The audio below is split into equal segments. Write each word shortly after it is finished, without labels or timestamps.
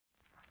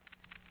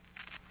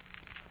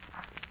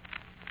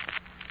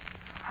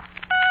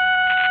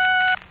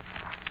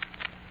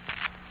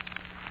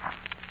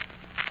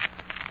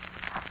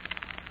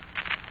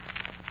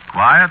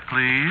Quiet,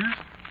 please.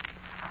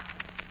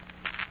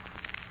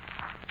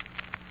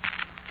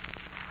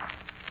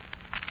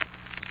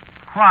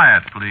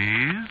 Quiet,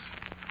 please.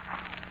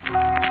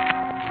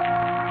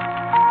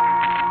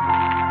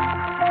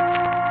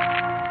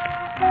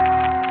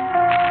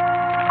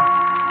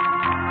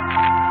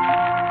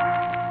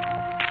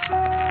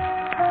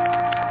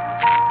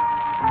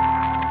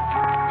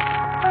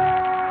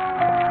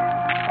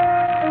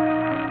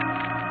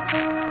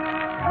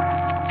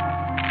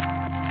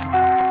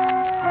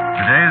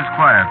 Today's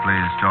Quiet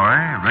Please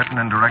story, written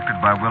and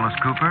directed by Willis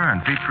Cooper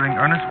and featuring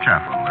Ernest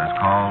Chappell, is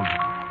called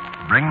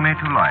Bring Me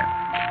to Life.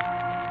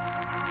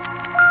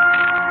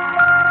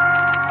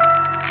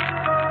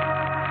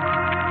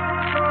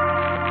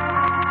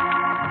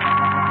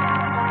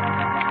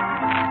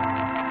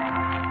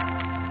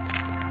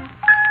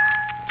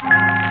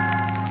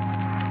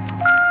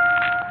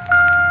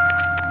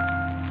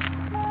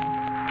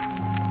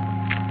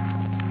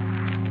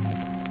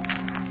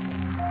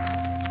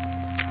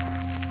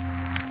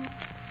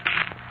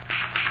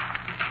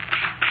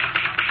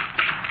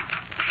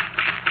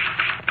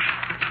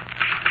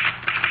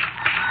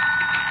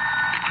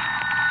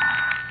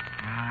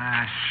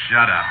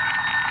 Shut up.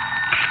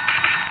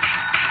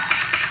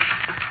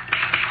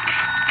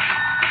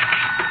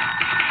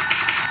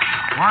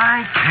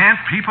 Why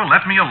can't people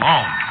let me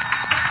alone?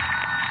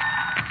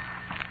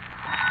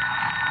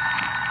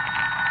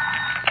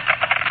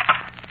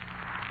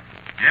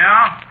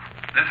 Yeah?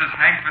 This is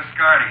Hank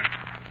Viscardi.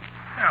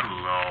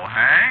 Hello,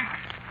 Hank.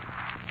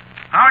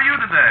 How are you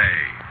today?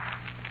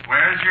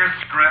 Where's your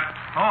script?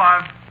 Oh,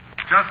 I've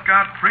just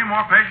got 3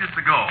 more pages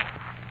to go.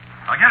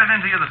 I'll get it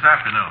into you this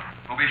afternoon.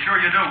 Well, be sure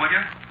you do, will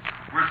you?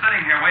 We're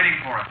sitting here waiting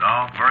for it.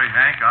 Don't worry,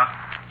 Hank.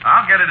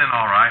 I'll get it in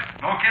all right.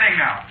 No kidding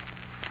now.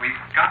 We've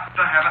got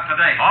to have it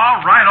today. All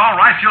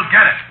right. You'll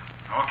get it.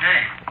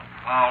 Okay.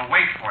 I'll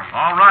wait for you.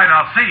 All right,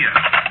 I'll see you.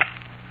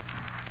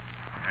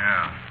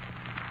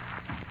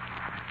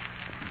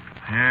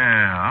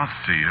 Yeah, I'll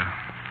see you.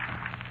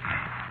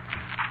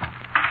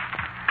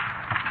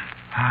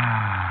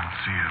 I'll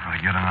see if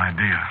I get an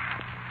idea.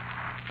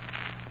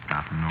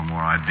 Got no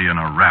more idea than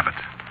a rabbit.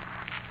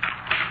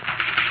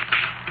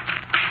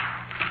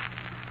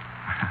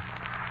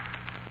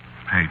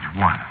 Page 1.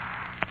 Yeah,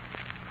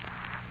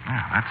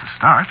 that's a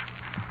start.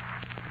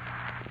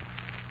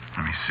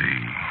 Let me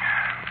see.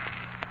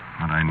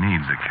 What I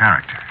need's a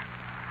character.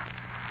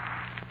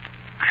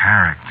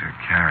 Character.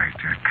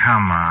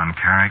 Come on,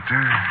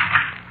 character.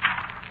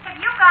 Have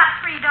you got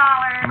 $3?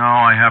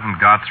 No, I haven't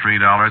got $3.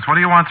 What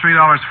do you want $3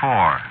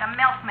 for? The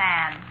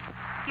milkman.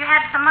 You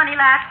had some money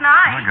last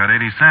night. I got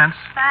 80 cents.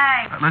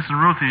 Thanks. Listen,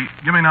 Ruthie,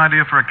 give me an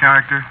idea for a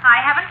character.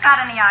 I haven't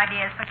got any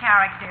ideas for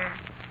characters.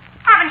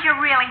 Haven't you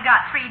really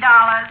got $3?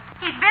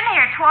 He's been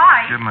here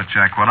twice. Give him a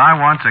check. What I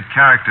want's a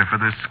character for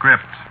this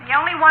script. The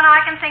only one I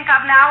can think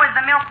of now is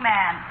the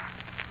milkman.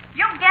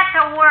 You get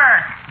to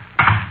work.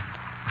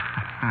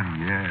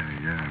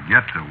 Yeah.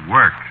 Get to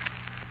work.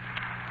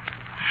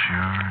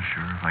 Sure.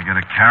 If I get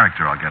a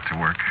character, I'll get to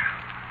work.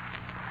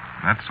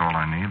 That's all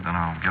I need. Then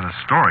I'll get a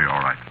story all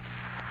right.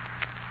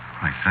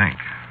 I think.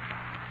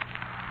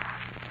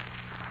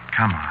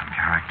 Come on,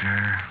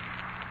 character.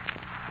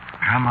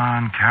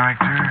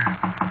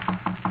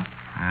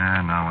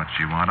 Now what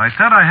you want? I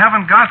said I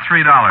haven't got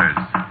 $3.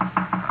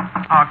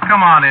 Oh,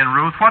 come on in,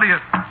 Ruth.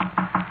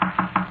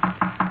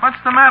 What's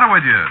the matter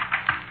with you?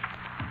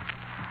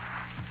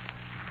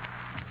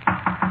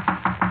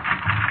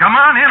 Come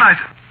on in,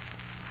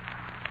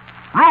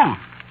 Ruth!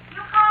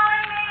 You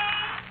calling me?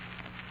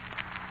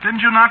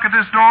 Didn't you knock at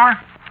this door?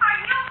 Are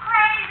you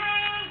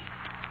crazy?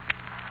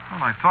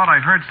 Well, I thought I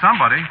heard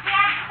somebody. Get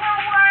to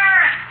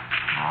work.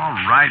 All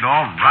right.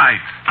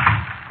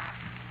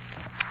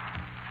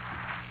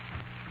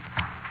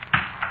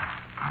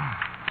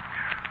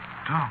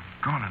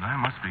 Doggone it, I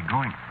must be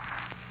going.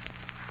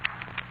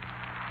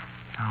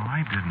 No,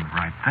 I didn't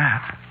write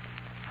that.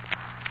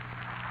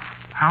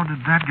 How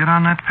did that get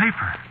on that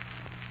paper?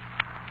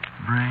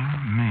 Bring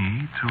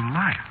me to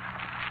life.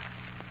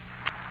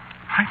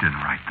 I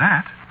didn't write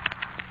that.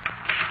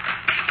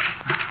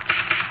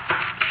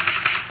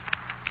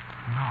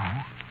 No,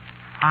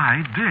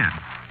 I did.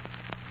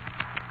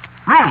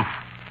 Ruth!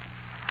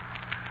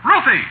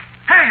 Ruthie!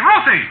 Hey,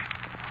 Ruthie!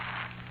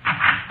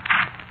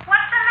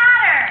 What's the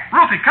matter?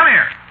 Ruthie, come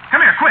here. Come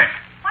here, quick.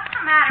 What's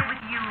the matter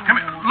with you? Come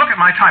here. Look at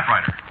my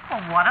typewriter.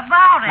 Well, what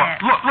about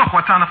it? Look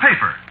what's on the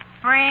paper.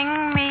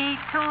 Bring me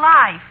to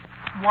life.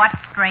 What's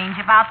strange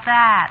about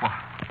that? Well,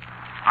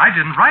 I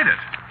didn't write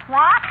it.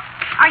 What?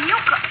 Are you...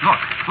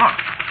 Look.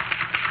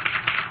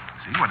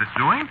 See what it's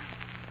doing?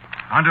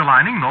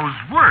 Underlining those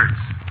words.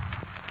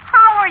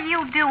 How are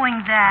you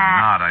doing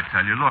that? Not, I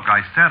tell you. Look, I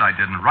said I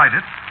didn't write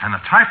it, and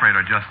the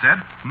typewriter just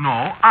said,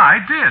 no,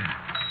 I did.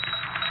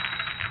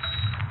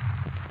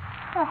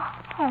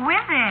 Who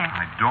is it?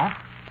 I don't.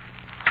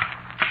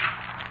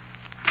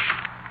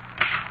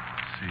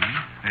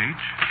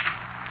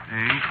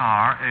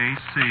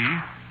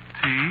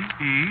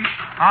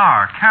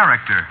 C-H-A-R-A-C-T-E-R.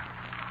 Character.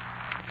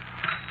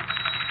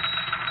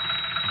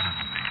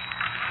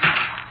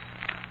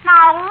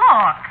 Now, look.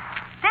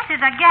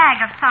 is a gag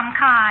of some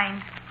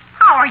kind.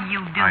 How are you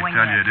doing I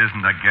tell you, it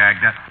isn't a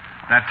gag.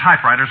 That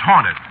typewriter's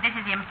haunted. This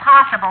is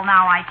impossible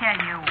now, I tell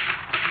you.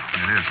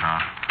 It is, huh?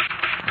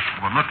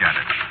 Well, look at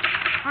it.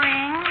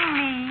 Bring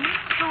me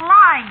to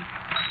life.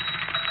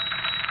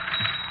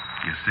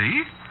 You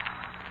see?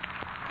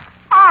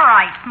 All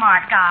right,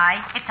 smart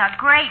guy. It's a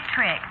great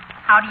trick.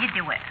 How do you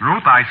do it?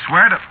 Ruth, I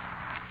swear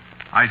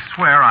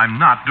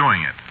I'm not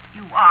doing it.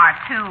 You are,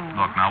 too.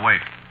 Look, now, wait.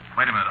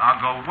 Wait a minute.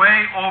 I'll go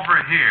way over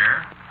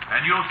here,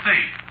 and you'll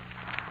see.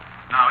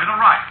 Now, it'll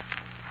write.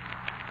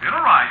 It'll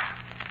write.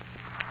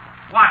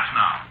 Watch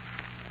now.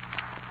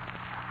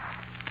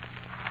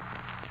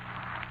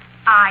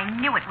 I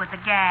knew it was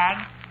a gag.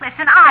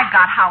 Listen, I've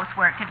got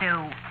housework to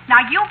do. Now,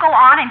 you go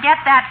on and get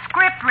that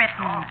script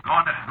written.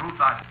 Doggone it,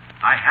 Ruth.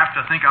 I have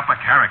to think up a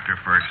character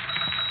first.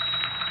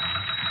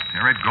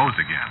 There it goes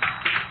again.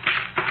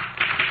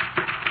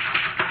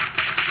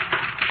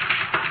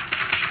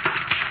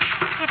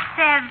 It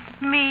says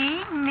me.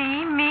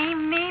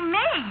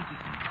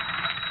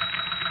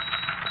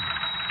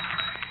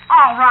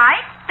 All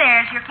right,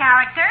 there's your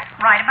character.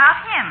 Write about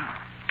him.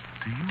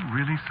 Do you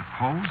really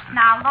suppose that...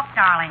 Now, look,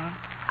 darling.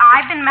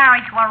 I've been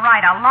married to a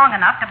writer long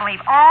enough to believe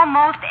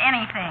almost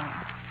anything.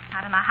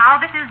 I don't know how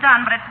this is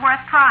done, but it's worth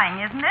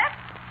trying, isn't it?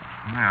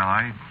 Well,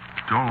 I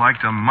don't like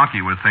to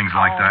monkey with things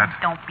like that.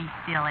 Don't be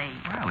silly.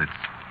 Well,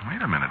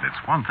 wait a minute. It's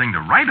one thing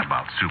to write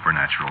about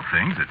supernatural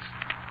things.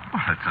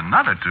 It's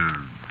another to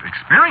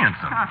experience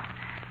them. Huh.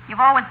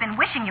 You've always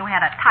been wishing you had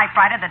a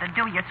typewriter that'd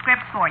do your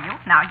scripts for you.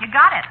 Now you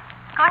got it.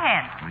 Go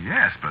ahead. Well,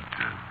 yes, but...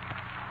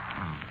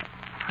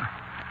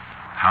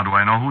 how do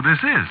I know who this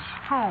is?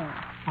 Who?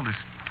 Well,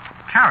 this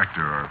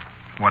character or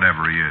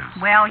whatever he is.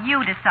 Well,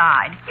 you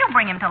decide. You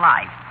bring him to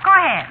life. Go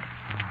ahead.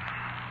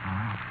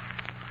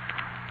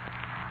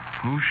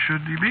 Who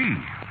should he be?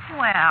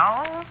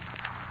 Well,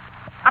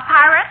 a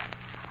pirate?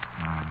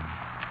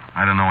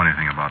 I don't know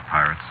anything about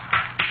pirates.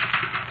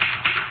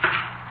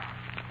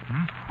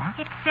 What?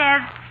 It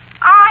says,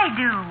 I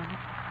do.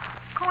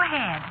 Go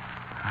ahead.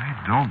 I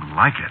don't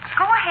like it.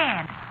 Go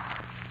ahead.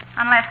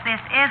 Unless this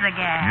is a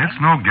gag.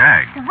 It's no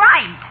gag.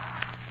 Right.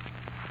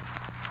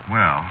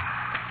 Well...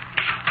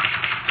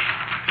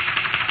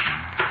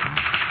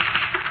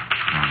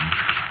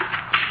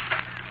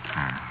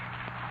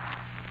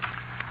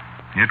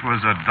 It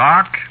was a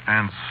dark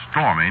and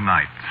stormy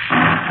night.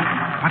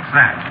 What's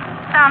that?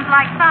 Sounds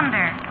like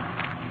thunder.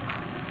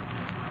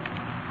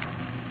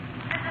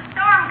 There's a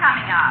storm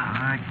coming up.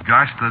 My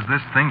gosh, does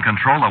this thing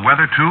control the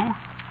weather, too?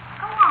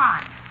 Go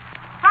on.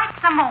 Write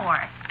some more.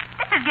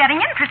 This is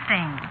getting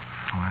interesting.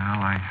 Well,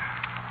 all right.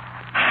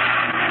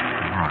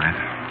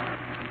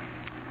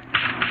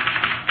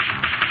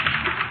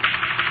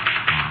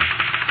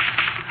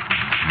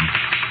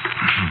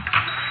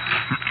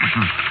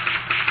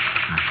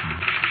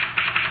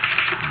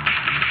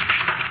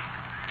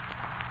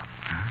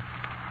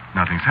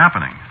 Nothing's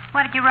happening.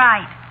 What did you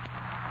write?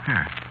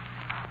 Here,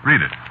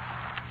 read it.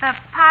 The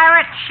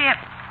pirate ship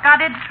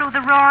scudded through the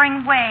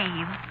roaring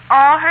waves,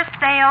 all her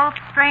sails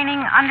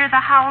straining under the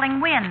howling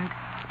wind.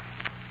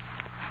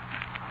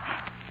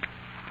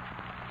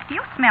 Do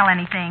you smell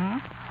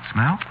anything?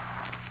 Smell?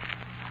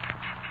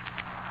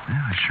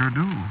 Yeah, I sure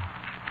do.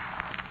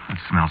 It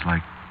smells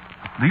like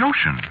the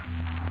ocean.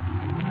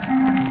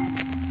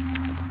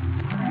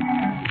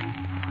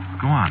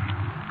 Go on.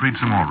 Read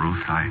some more,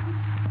 Ruth.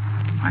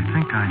 I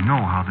think I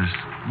know how this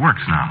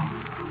works now.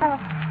 Oh,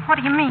 what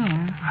do you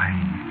mean? I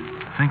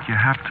think you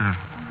have to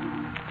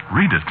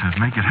read it to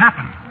make it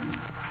happen.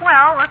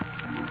 Well,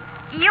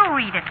 you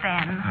read it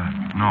then.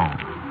 No.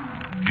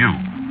 You.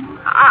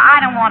 I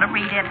don't want to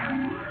read it.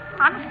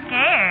 I'm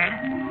scared.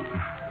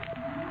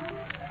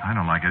 I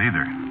don't like it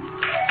either.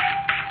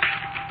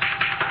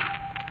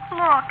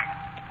 Look,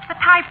 the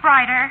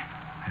typewriter.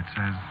 It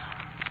says,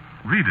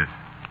 read it.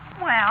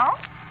 Well?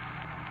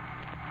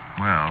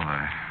 Well,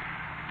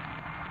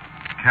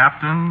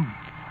 Captain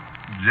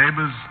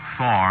Jabez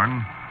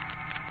Thorne,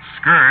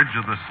 Scourge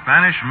of the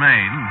Spanish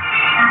Main,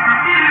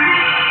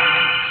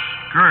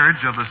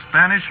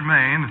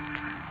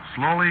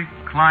 slowly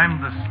climbed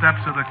the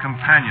steps of the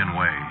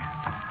companionway.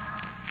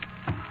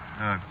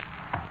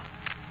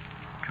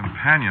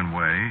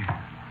 Companionway?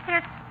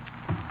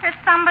 There's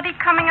somebody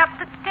coming up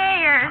the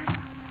stairs.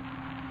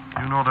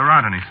 You know there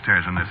aren't any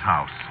stairs in this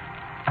house.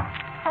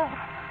 Oh,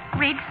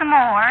 read some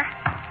more.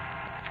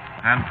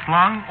 And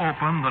flung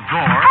open the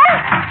door.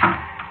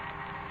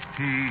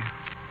 He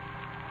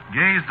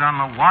gazed on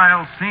the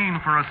wild scene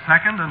for a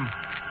second and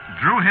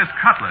drew his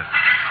cutlass.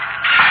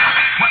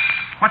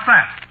 What's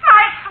that?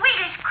 My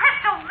Swedish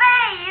crystal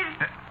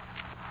vase.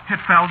 It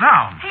fell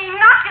down. He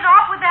knocked it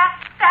off with that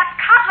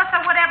cutlass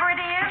or whatever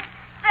it is.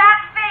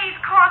 That vase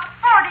cost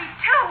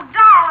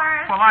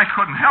 $42. Well, I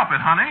couldn't help it,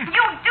 honey.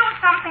 You do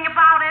something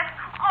about it.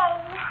 Oh,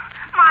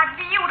 my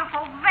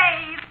beautiful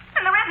vase.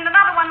 And there isn't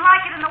another one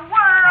like it in the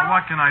world. Well,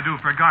 what can I do?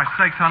 For gosh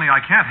sakes, honey,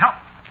 I can't help.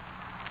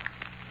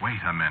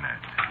 Wait a minute.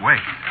 Wait.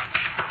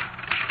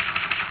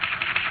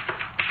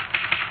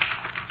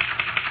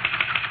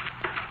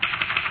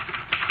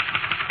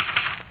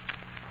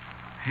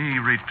 He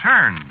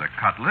returned the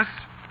cutlass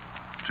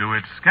to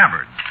its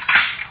scabbard.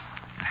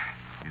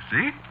 You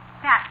see?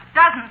 That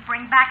doesn't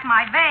bring back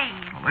my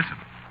vase. Well, listen.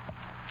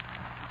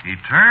 He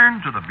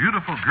turned to the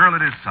beautiful girl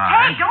at his side.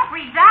 Hey, don't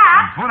read that.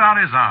 And put out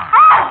his arm.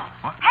 Oh!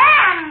 What?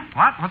 Hands!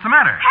 What? What's the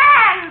matter?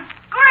 Hands!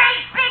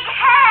 Great big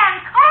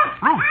hands! Oh!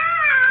 Ruth,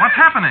 what's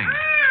happening?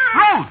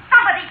 Ruth!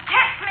 Somebody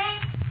catch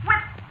me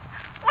with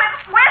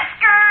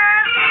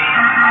whiskers!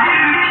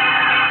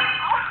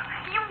 Oh,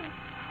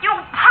 you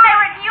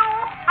pirate, you!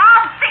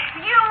 I'll fix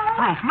you!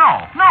 Ruth,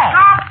 no, no!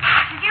 I'll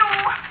fix you!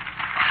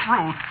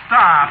 Ruth,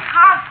 stop.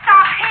 I'll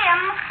stop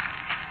him!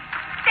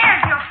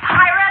 There's your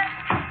pirate!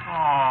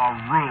 Oh,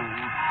 Ruth.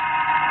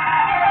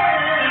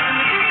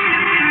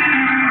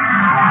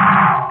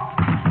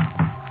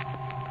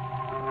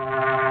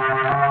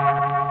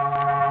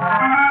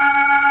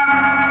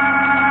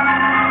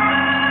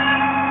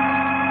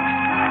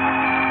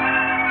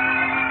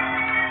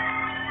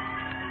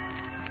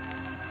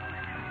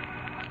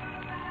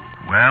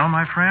 Well,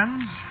 my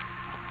friends,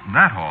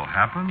 that all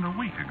happened a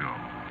week ago.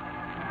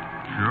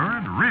 Sure,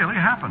 it really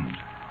happened.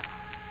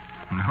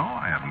 No,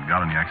 I haven't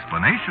got any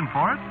explanation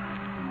for it.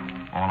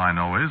 All I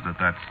know is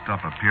that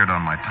stuff appeared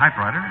on my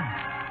typewriter.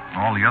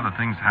 All the other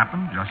things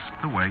happened just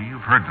the way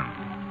you've heard them.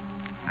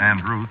 And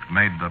Ruth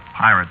made the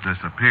pirate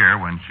disappear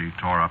when she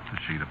tore up the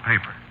sheet of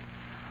paper.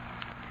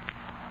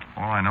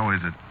 All I know is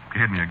it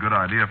gave me a good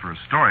idea for a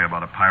story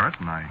about a pirate,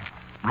 and I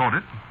wrote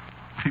it.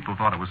 People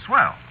thought it was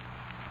swell.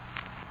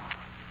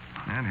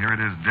 And here it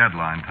is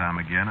deadline time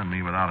again, and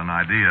me without an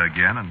idea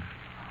again, and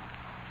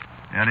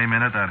any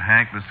minute that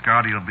Hank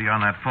Viscardi will be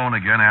on that phone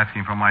again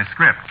asking for my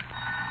script.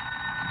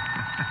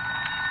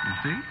 You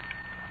see?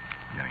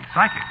 Getting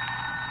psychic.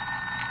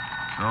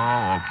 So,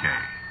 okay.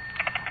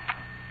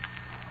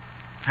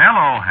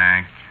 Hello,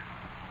 Hank.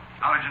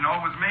 How did you know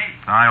it was me?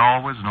 I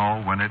always know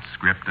when it's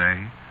script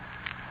day.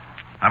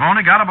 I've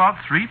only got about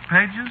 3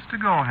 pages to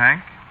go,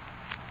 Hank.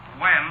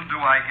 When do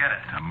I get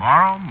it?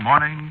 Tomorrow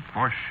morning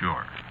for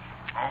sure.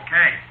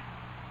 Okay.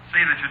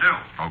 See that you do.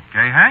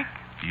 Okay, Hank?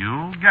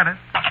 You'll get it.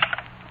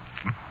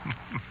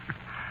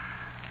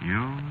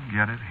 You'll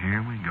get it.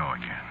 Here we go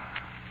again.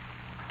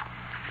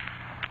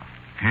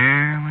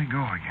 Here we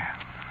go again.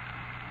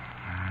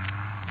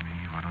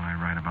 What do I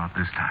write about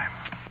this time?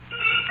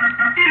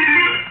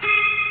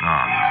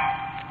 Oh,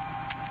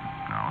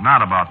 no. No,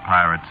 not about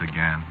pirates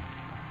again.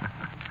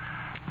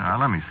 Now,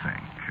 let me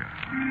think.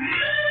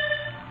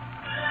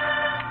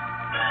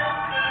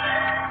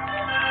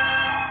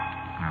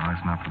 No,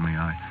 that's not for me.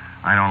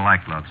 I don't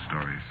like love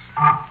stories.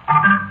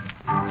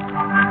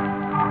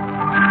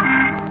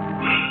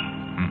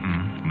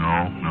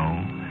 No.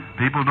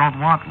 People don't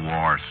want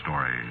war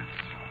stories.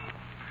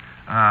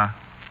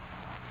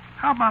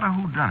 How about a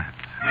whodunit?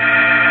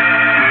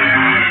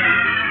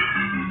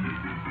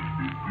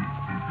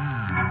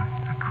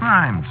 A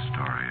crime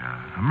story,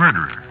 a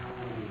murderer,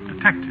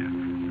 detective,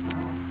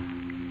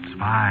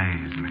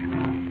 spies, maybe.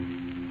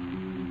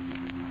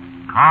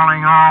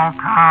 Calling all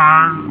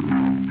cars.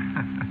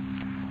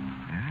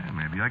 Yeah,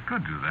 maybe I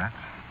could do that.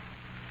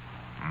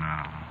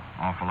 No,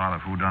 awful lot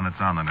of whodunits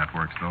on the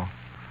networks, though.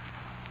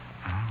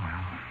 Oh,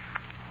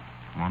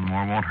 well. One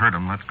more won't hurt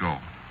 'em. Let's go.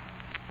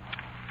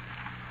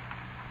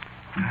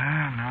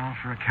 Now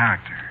for a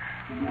character.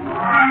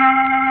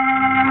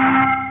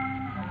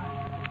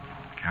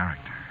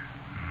 Character.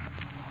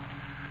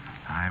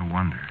 I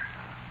wonder.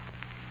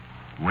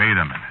 Wait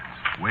a minute.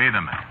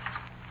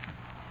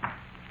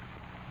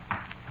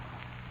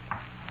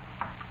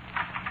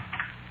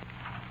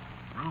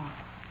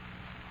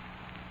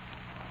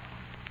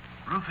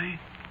 Ruthie?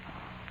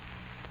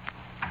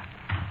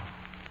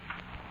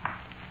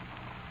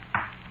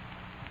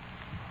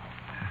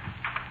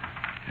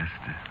 Just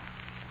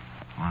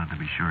wanted to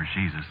be sure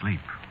she's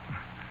asleep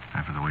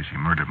after the way she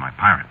murdered my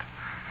pirate.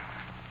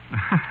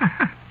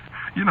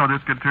 You know,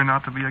 this could turn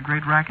out to be a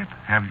great racket.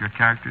 Have your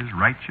characters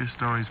write your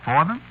stories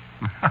for them.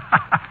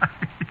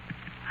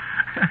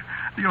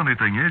 The only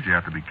thing is you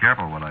have to be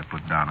careful what I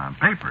put down on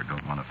paper.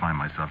 Don't want to find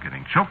myself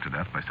getting choked to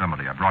death by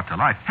somebody I brought to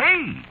life.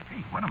 Hey,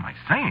 what am I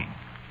saying?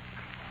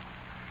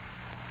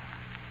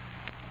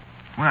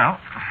 Well,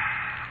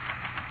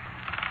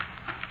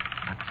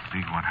 let's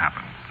see what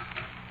happens.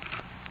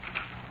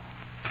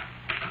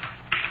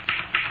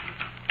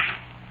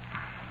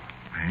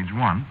 Page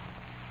 1.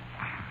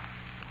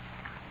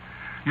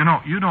 You know,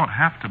 you don't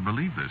have to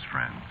believe this,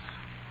 friends.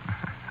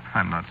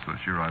 I'm not so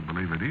sure I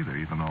believe it either,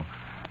 even though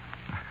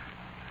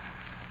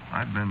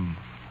I've been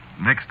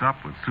mixed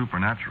up with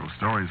supernatural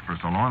stories for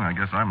so long, I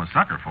guess I'm a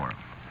sucker for them.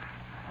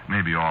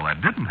 Maybe all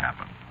that didn't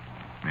happen.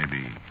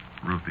 Maybe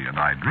Ruthie and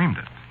I dreamed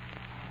it.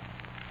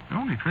 The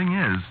only thing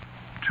is,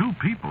 2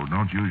 people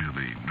don't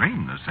usually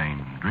dream the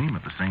same dream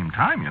at the same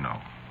time, you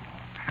know.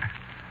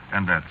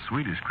 And that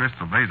Swedish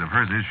crystal vase of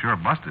hers is sure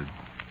busted.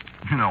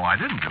 You know I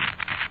didn't do it.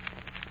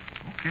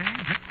 Okay,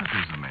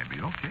 hypnotism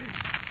maybe. Okay,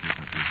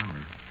 hypnotism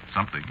or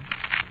something.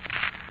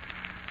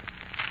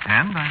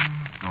 And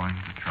I'm going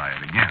to try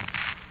it again.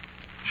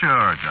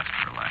 Sure, just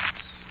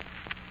relax.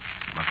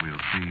 But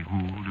we'll see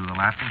who'll do the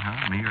laughing,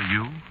 huh? Me or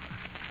you?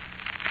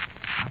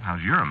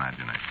 How's your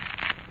imagination?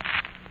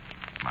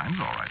 Mine's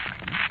all right,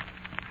 thank you.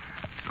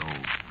 So,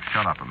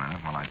 shut up a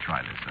minute while I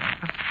try this.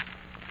 Just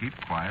keep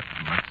quiet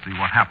and let's see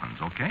what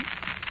happens, okay?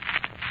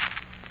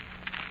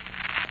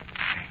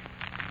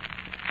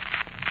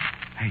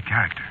 Hey,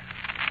 character.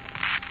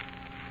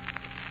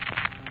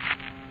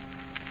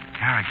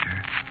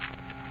 Character.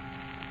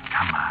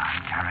 Come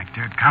on,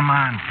 character. Come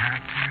on,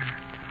 character.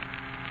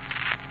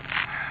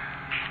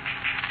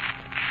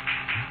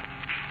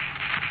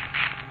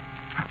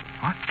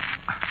 What?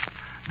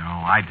 No,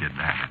 I did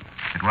that.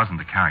 It wasn't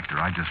the character.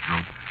 I just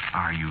wrote,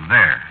 "Are you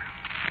there?"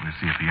 We'll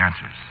see if he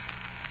answers.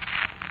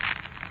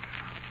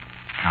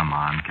 Come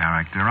on,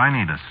 character. I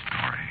need a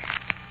story.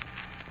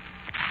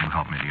 You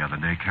helped me the other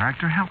day,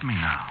 character. Help me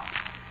now.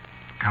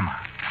 Come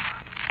on.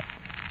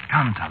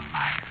 Come to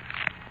life.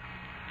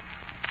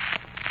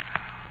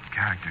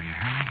 Character, you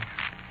hear me?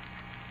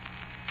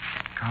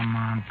 Come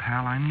on,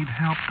 pal. I need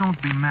help.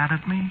 Don't be mad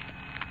at me.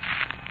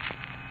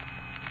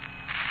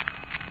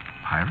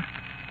 Pirate?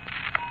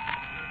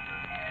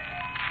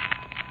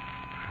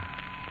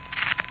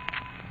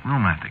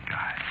 Romantic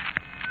guy.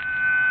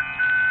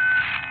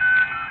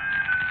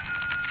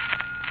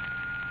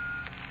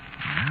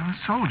 Well, a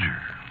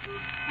soldier.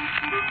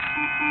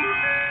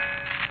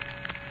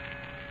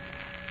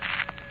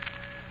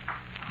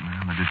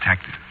 Well, a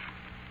detective.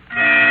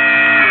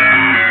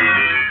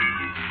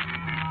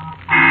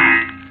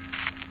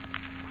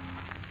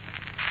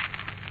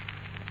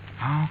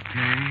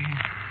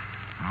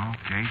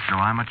 Okay, so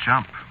I'm a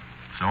chump.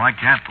 So I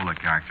can't pull a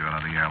character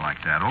out of the air like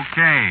that.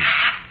 Okay.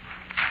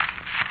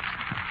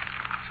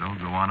 So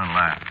go on and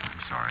laugh.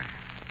 I'm sorry.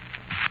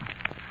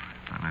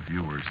 And if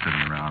you were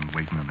sitting around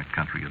waiting in the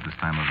country at this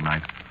time of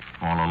night,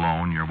 all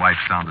alone, your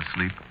wife's sound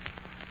asleep,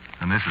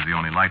 and this is the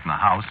only light in the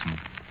house, and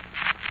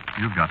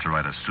you've got to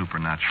write a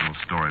supernatural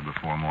story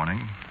before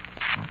morning,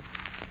 well,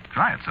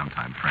 try it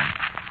sometime, friend.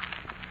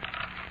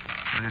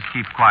 So just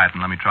keep quiet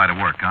and let me try to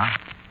work, huh?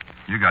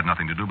 You got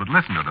nothing to do but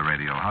listen to the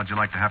radio. How'd you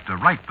like to have to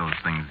write those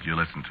things you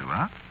listen to,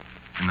 huh?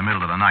 In the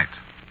middle of the night.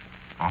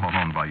 All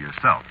alone by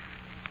yourself.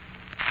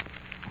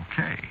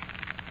 Okay.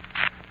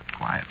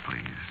 Quiet,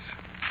 please.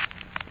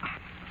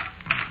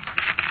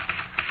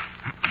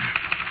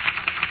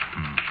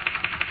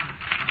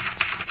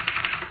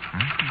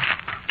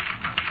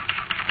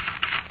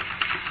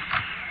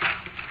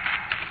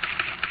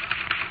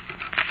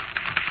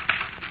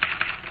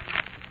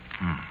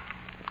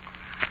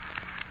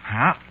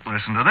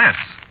 Listen to this.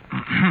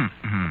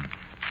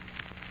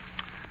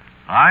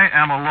 I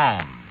am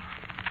alone.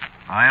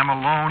 I am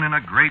alone in a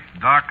great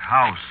dark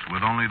house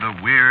with only the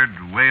weird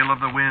wail of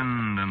the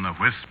wind and the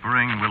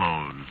whispering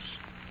willows.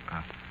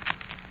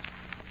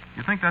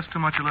 You think that's too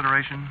much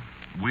alliteration?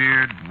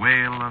 Weird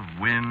wail of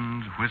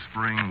wind,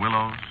 whispering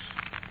willows?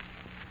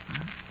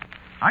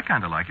 I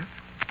kind of like it.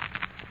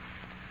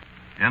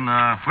 In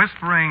the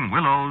whispering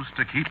willows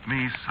to keep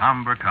me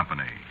somber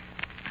company.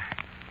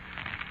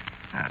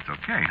 That's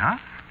okay, huh?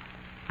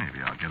 Maybe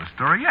I'll get a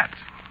story yet.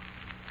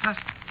 Just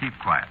keep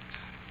quiet.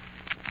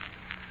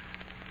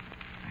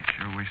 I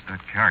sure wish that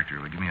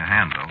character would give me a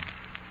hand, though.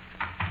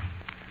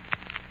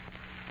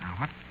 Now,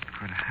 what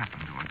could happen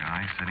to a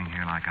guy sitting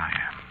here like I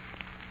am?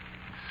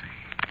 Let's see.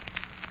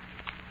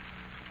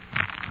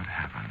 What could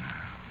happen?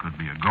 Could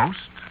be a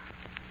ghost?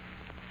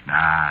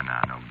 Nah,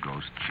 no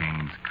ghost.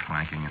 Chains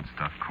clanking and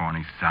stuff.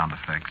 Corny sound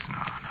effects.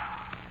 No.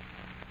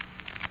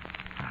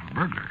 A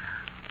burglar.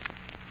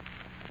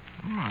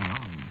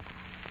 Well,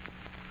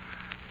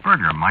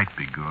 burglar might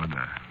be good.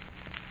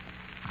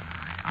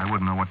 I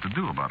wouldn't know what to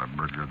do about a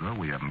burglar, though.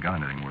 We haven't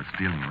got anything worth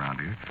stealing around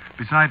here.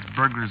 Besides,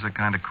 burglars are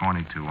kind of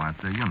corny, too, aren't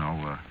they? You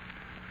know,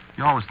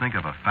 you always think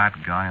of a fat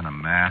guy in a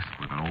mask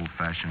with an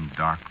old-fashioned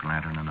dark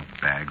lantern and a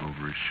bag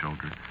over his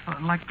shoulder.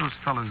 Like those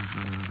fellas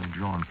they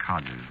draw in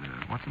colleges.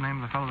 What's the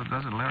name of the fellow that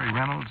does it? Larry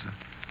Reynolds?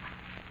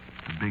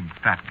 The big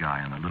fat guy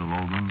in the little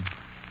old one.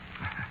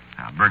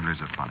 Now, burglars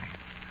are funny.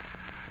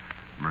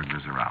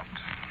 Burglars are out.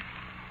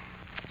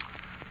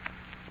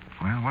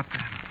 Well, what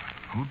then?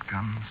 Who'd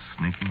come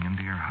sneaking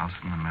into your house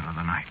in the middle of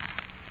the night?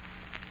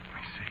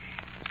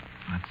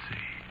 Let's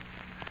see.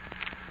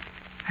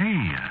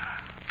 Hey,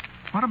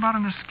 what about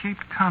an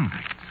escaped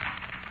convict?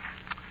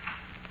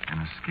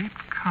 An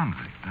escaped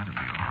convict, that'd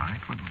be all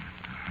right, wouldn't it?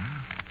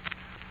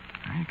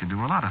 Well, you could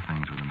do a lot of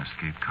things with an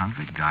escaped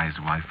convict. Guy's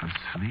wife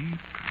asleep.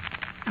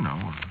 You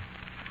know, a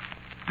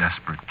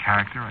desperate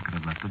character. I could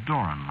have left the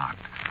door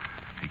unlocked.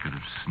 He could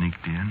have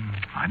sneaked in.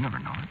 I'd never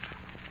know it.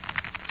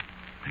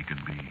 He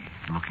could be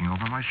looking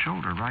over my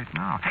shoulder right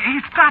now.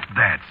 Hey, stop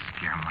that!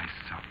 Scare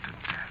myself to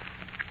death.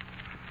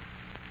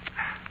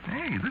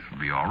 Hey, this'll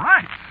be all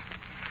right.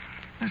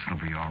 This'll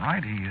be all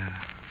right.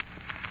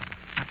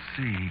 Let's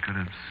see, he could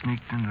have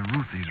sneaked into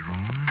Ruthie's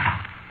room.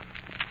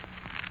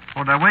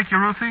 Oh, did I wake you,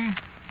 Ruthie?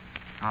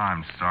 Oh,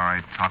 I'm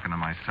sorry, talking to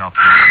myself.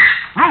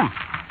 Ruth!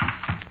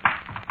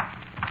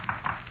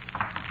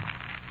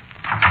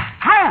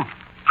 Ruth!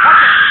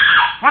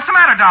 What's the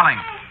matter, darling?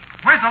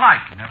 Where's the light?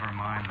 Never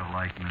mind the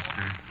light,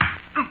 mister.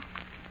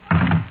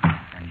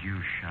 And you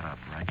shut up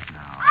right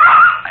now.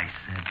 I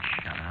said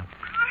shut up.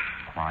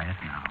 quiet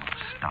now.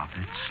 Stop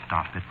it.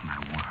 And I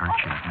won't hurt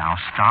you. Now,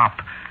 stop.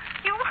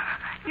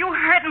 You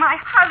hurt my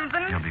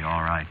husband. You'll be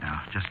all right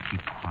now. Just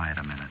keep quiet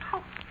a minute.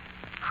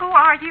 Who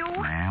are you?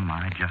 Ma'am,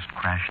 I just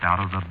crashed out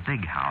of the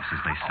big house, as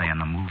they say in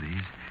the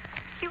movies.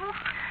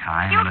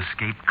 I'm an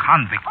escaped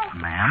convict,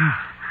 ma'am.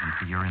 And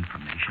for your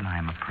information, I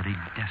am a pretty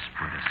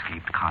desperate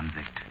escaped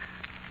convict.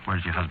 Where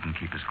does your husband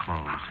keep his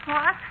clothes?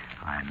 What?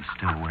 I'm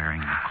still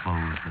wearing the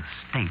clothes the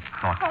state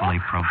thoughtfully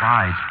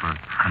provides for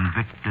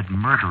convicted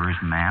murderers,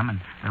 ma'am,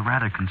 and they're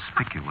rather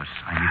conspicuous.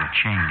 I need a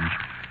change.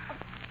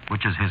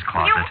 Which is his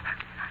closet?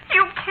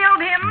 You killed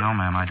him? No,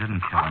 ma'am, I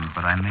didn't kill him,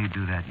 but I may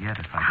do that yet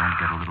if I don't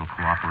get a little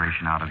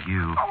cooperation out of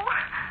you. Oh,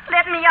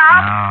 let me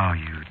out. No,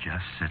 you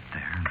just sit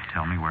there and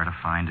tell me where to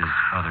find his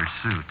other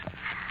suit.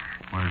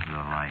 Where's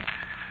the light?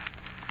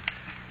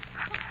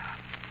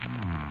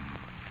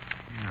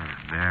 You're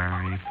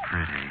very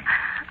pretty.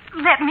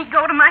 Let me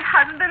go to my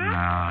husband.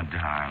 No,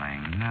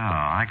 darling, no.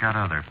 I got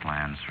other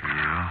plans for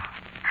you.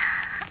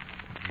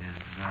 Is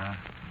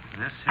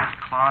this his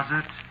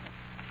closet?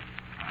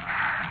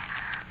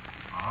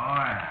 Oh,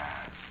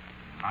 yeah.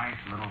 Nice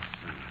little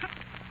suit.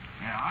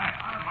 Yeah,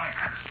 I like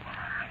this one.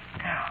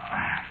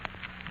 Yeah.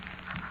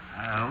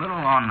 A little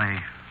on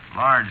the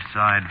large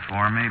side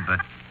for me, but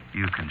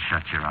you can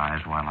shut your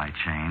eyes while I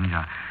change.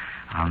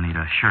 I'll need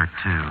a shirt,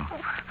 too.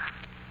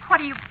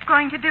 What are you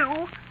going to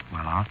do?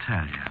 Well, I'll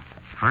tell you.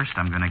 First,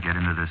 I'm going to get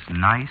into this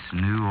nice,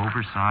 new,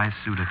 oversized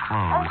suit of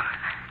clothes.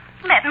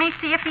 Let me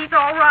see if he's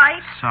all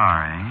right.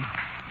 Sorry.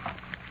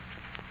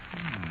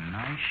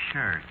 Nice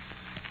shirt.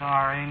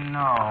 Sorry, no,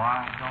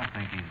 I don't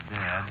think he's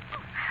dead.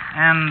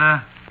 And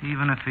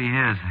even if he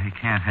is, he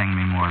can't hang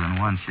me more than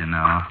once, you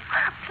know.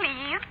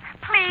 Please.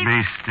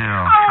 Be still.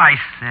 Oh. I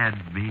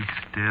said be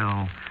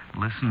still.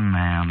 Listen,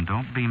 ma'am,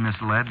 don't be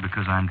misled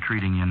because I'm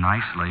treating you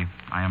nicely.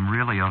 I am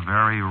really a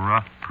very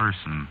rough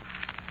person.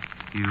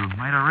 You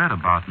might have read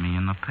about me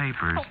in the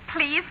papers. Oh,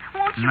 please,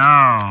 won't you?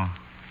 No.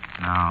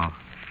 Now,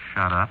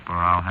 shut up or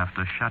I'll have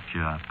to shut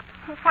you up.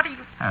 What are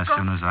you... As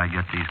soon as I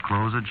get these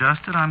clothes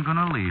adjusted, I'm going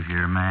to leave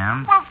here,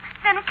 ma'am. Well,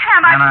 then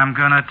can't I... And I'm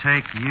going to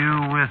take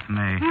you with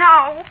me.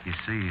 No. You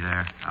see,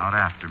 they're out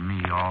after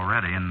me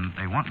already, and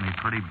they want me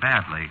pretty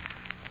badly.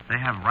 They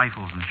have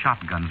rifles and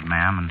shotguns,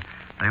 ma'am, and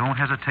they won't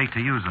hesitate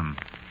to use them.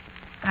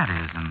 That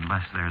is,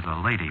 unless there's a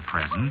lady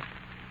present.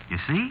 You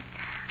see?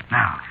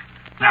 Now,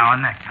 a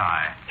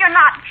necktie. You're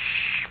not...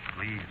 Shh,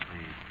 please.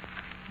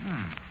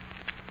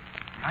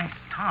 Nice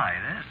tie,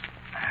 this.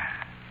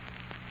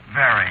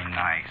 Very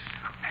nice.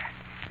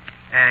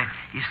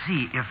 You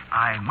see, if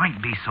I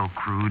might be so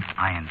crude,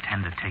 I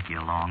intend to take you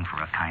along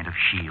for a kind of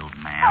shield,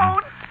 ma'am.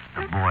 Oh.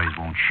 The boys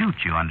won't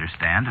shoot you,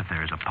 understand, if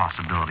there's a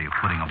possibility of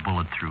putting a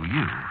bullet through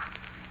you.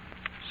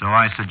 So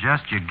I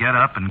suggest you get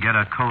up and get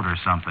a coat or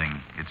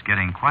something. It's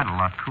getting quite a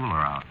lot cooler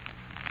out.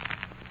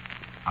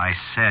 I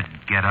said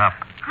get up.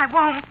 I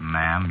won't.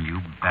 Ma'am,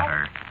 you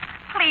better.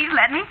 Please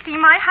let me see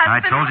my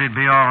husband. I told you it'd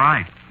be all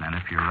right. And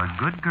if you're a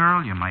good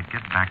girl, you might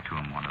get back to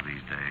him one of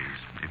these days.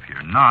 If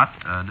you're not,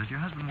 does your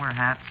husband wear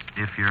hats?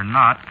 If you're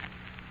not,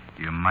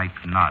 you might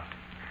not.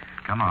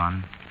 Come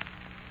on.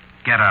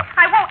 Get up.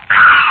 I won't.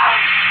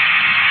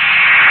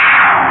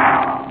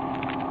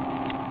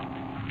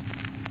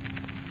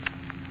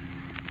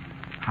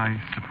 I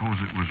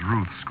suppose it was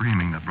Ruth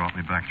screaming that brought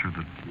me back through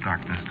the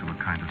darkness to a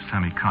kind of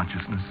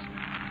semi-consciousness.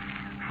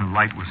 The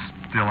light was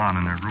still on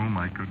in their room.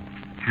 I could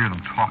hear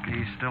them talking.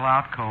 He's still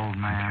out cold,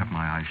 I ma'am. kept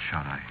my eyes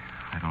shut. I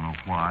don't know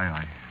why.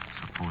 I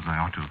suppose I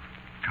ought to have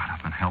got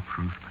up and helped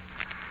Ruth, but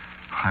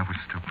I was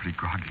still pretty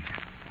groggy.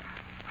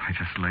 I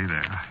just lay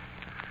there.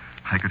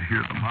 I could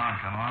hear them.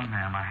 Come on,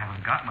 ma'am. I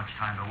haven't got much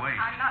time to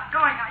waste. I'm not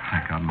going.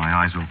 I got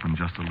my eyes open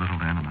just a little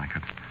then, and I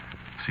could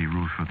see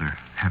Ruth with her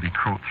heavy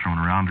coat thrown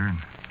around her,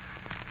 and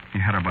he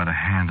had her by the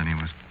hand, and he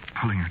was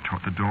pulling her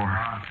toward the door.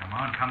 Come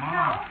on.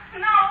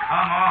 No.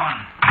 Come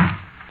on.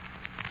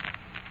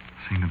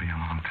 Seemed to be a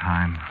long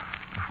time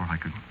before I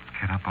could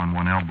get up on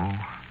one elbow.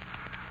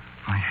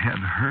 My head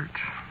hurt.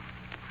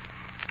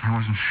 I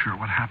wasn't sure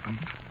what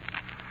happened.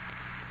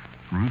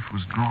 Ruth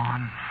was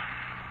gone.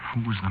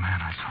 Who was the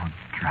man I saw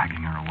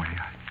dragging her away?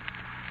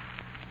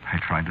 I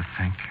tried to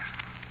think.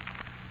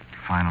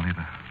 Finally,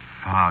 the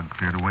fog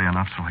cleared away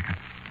enough so I could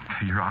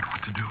figure out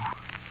what to do.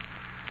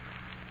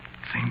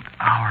 It seemed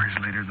hours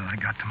later that I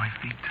got to my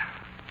feet.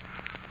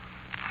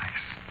 I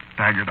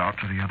staggered out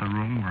to the other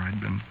room where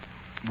I'd been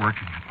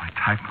working at my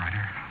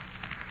typewriter.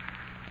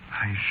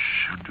 I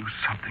should do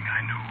something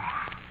I knew.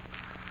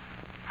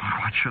 But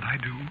what should I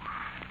do?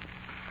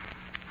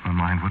 My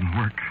mind wouldn't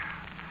work.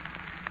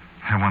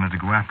 I wanted to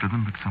go after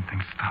them, but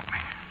something stopped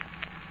me.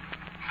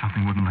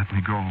 Something wouldn't let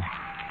me go.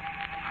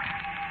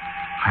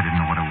 I didn't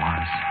know what it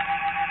was.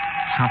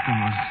 Something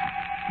was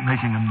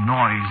making a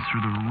noise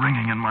through the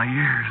ringing in my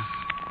ears.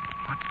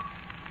 What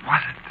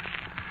was it?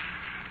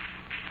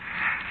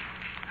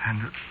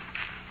 And at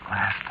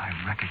last I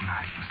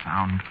recognized the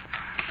sound.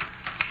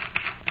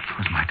 It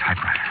was my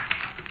typewriter.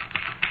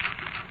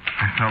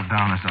 I fell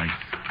down as I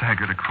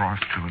staggered across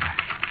to it.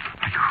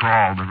 I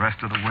crawled the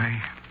rest of the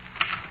way,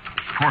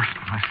 forced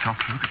myself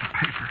to look at the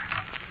paper.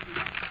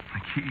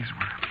 keys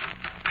were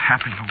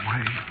tapping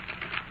away,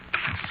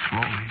 and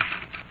slowly,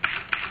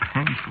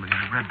 painfully, I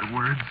read the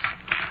words.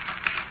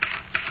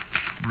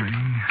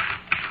 Bring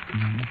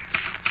me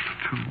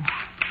to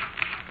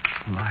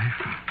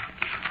life.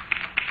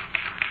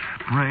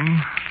 Bring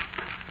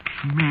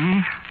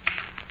me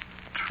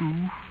to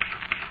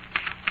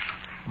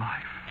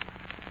life.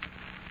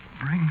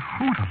 Bring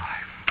who to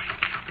life?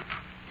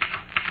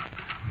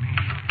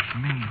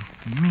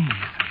 Me,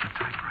 said the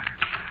typewriter.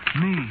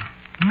 Me.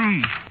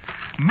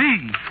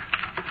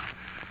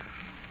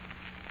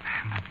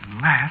 And at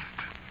last,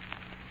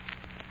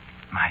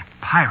 my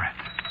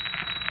pirate.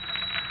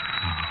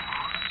 Oh,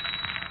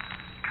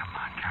 come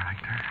on,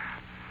 character.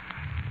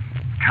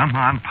 Come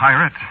on,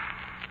 pirate.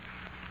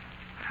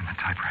 And the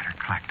typewriter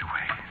clacked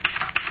away.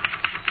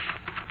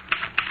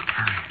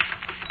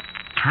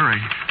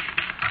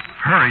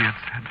 Hurry, it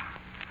said.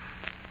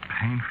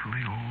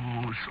 Painfully,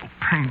 oh, so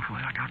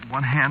painfully. I got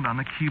one hand on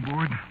the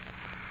keyboard.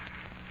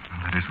 The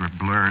letters were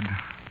blurred.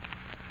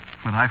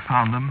 When I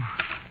found them,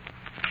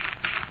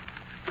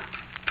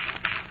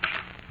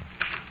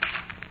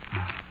 the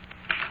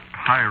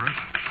pirate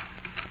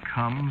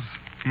comes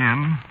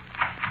in,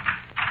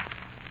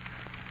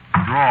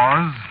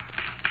 draws,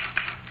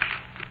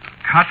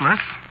 cutlass,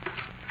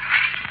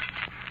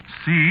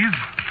 sees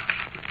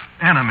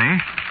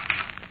enemy,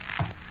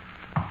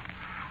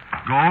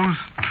 goes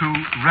to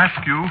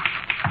rescue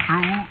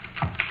through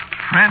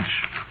French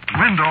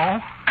window,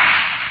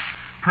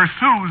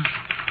 pursues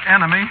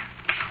enemy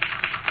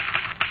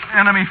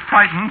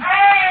frightened,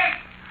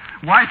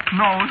 wife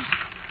knows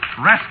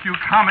rescue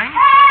coming,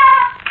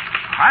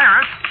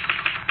 pirate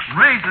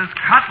raises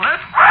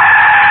cutlass.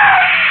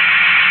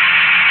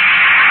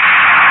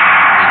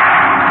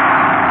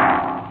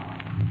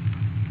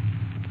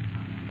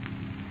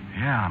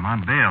 Yeah, I'm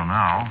on bail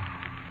now.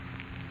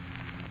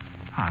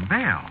 On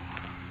bail?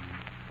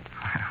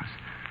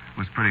 It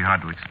was pretty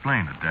hard to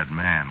explain a dead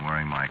man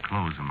wearing my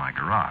clothes in my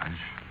garage.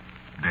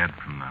 Dead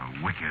from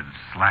the wicked,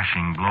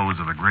 slashing blows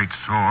of a great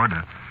sword,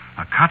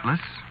 a cutlass.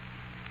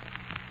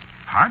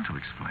 Hard to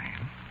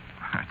explain.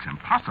 It's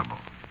impossible.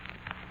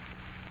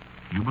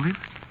 You believe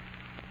it?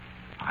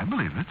 I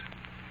believe it.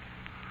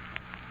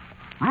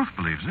 Ruth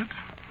believes it.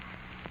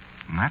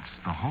 And that's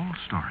the whole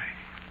story.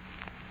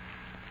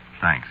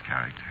 Thanks,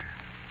 character.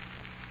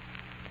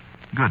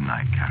 Good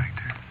night,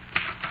 character.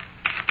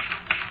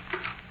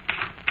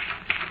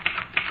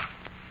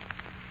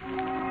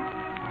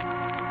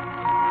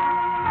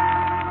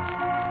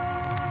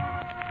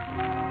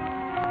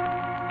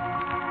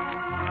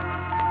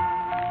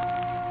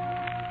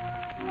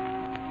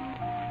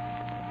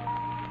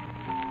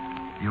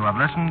 You have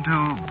listened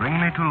to Bring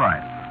Me to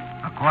Life,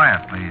 a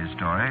Quiet Please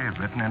story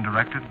written and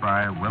directed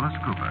by Willis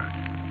Cooper.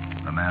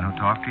 The man who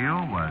talked to you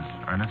was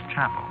Ernest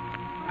Chappell.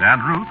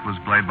 Aunt Ruth was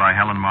played by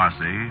Helen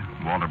Marcy.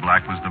 Walter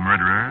Black was the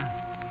murderer.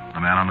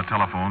 The man on the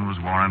telephone was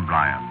Warren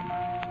Bryan.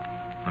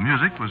 The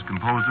music was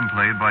composed and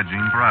played by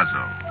Gene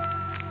Perazzo.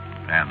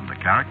 And the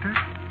character?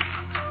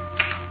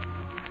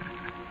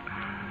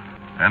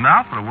 And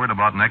now for a word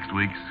about next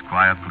week's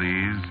Quiet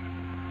Please.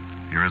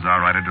 Here is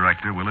our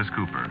writer-director, Willis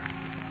Cooper.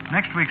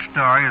 Next week's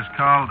story is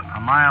called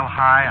A Mile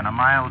High and a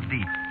Mile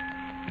Deep.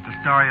 It's a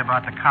story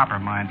about the copper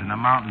mines in the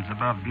mountains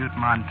above Butte,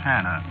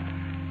 Montana,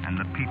 and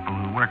the people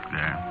who work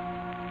there.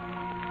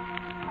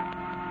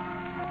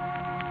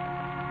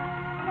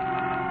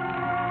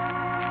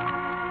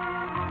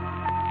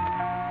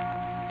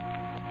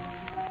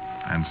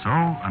 And so,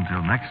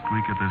 until next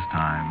week at this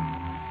time,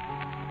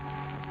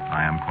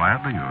 I am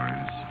quietly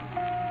yours,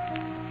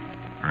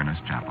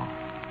 Ernest Chappell.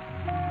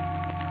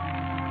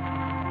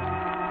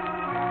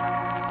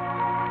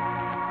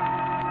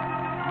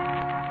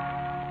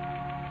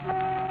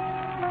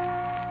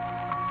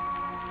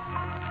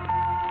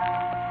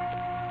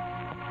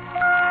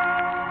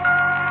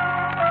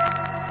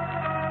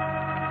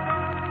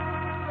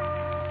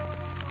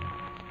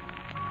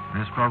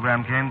 This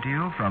program came to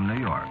you from New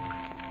York.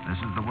 This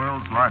is the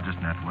world's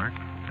largest network,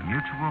 the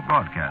Mutual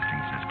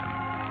Broadcasting System.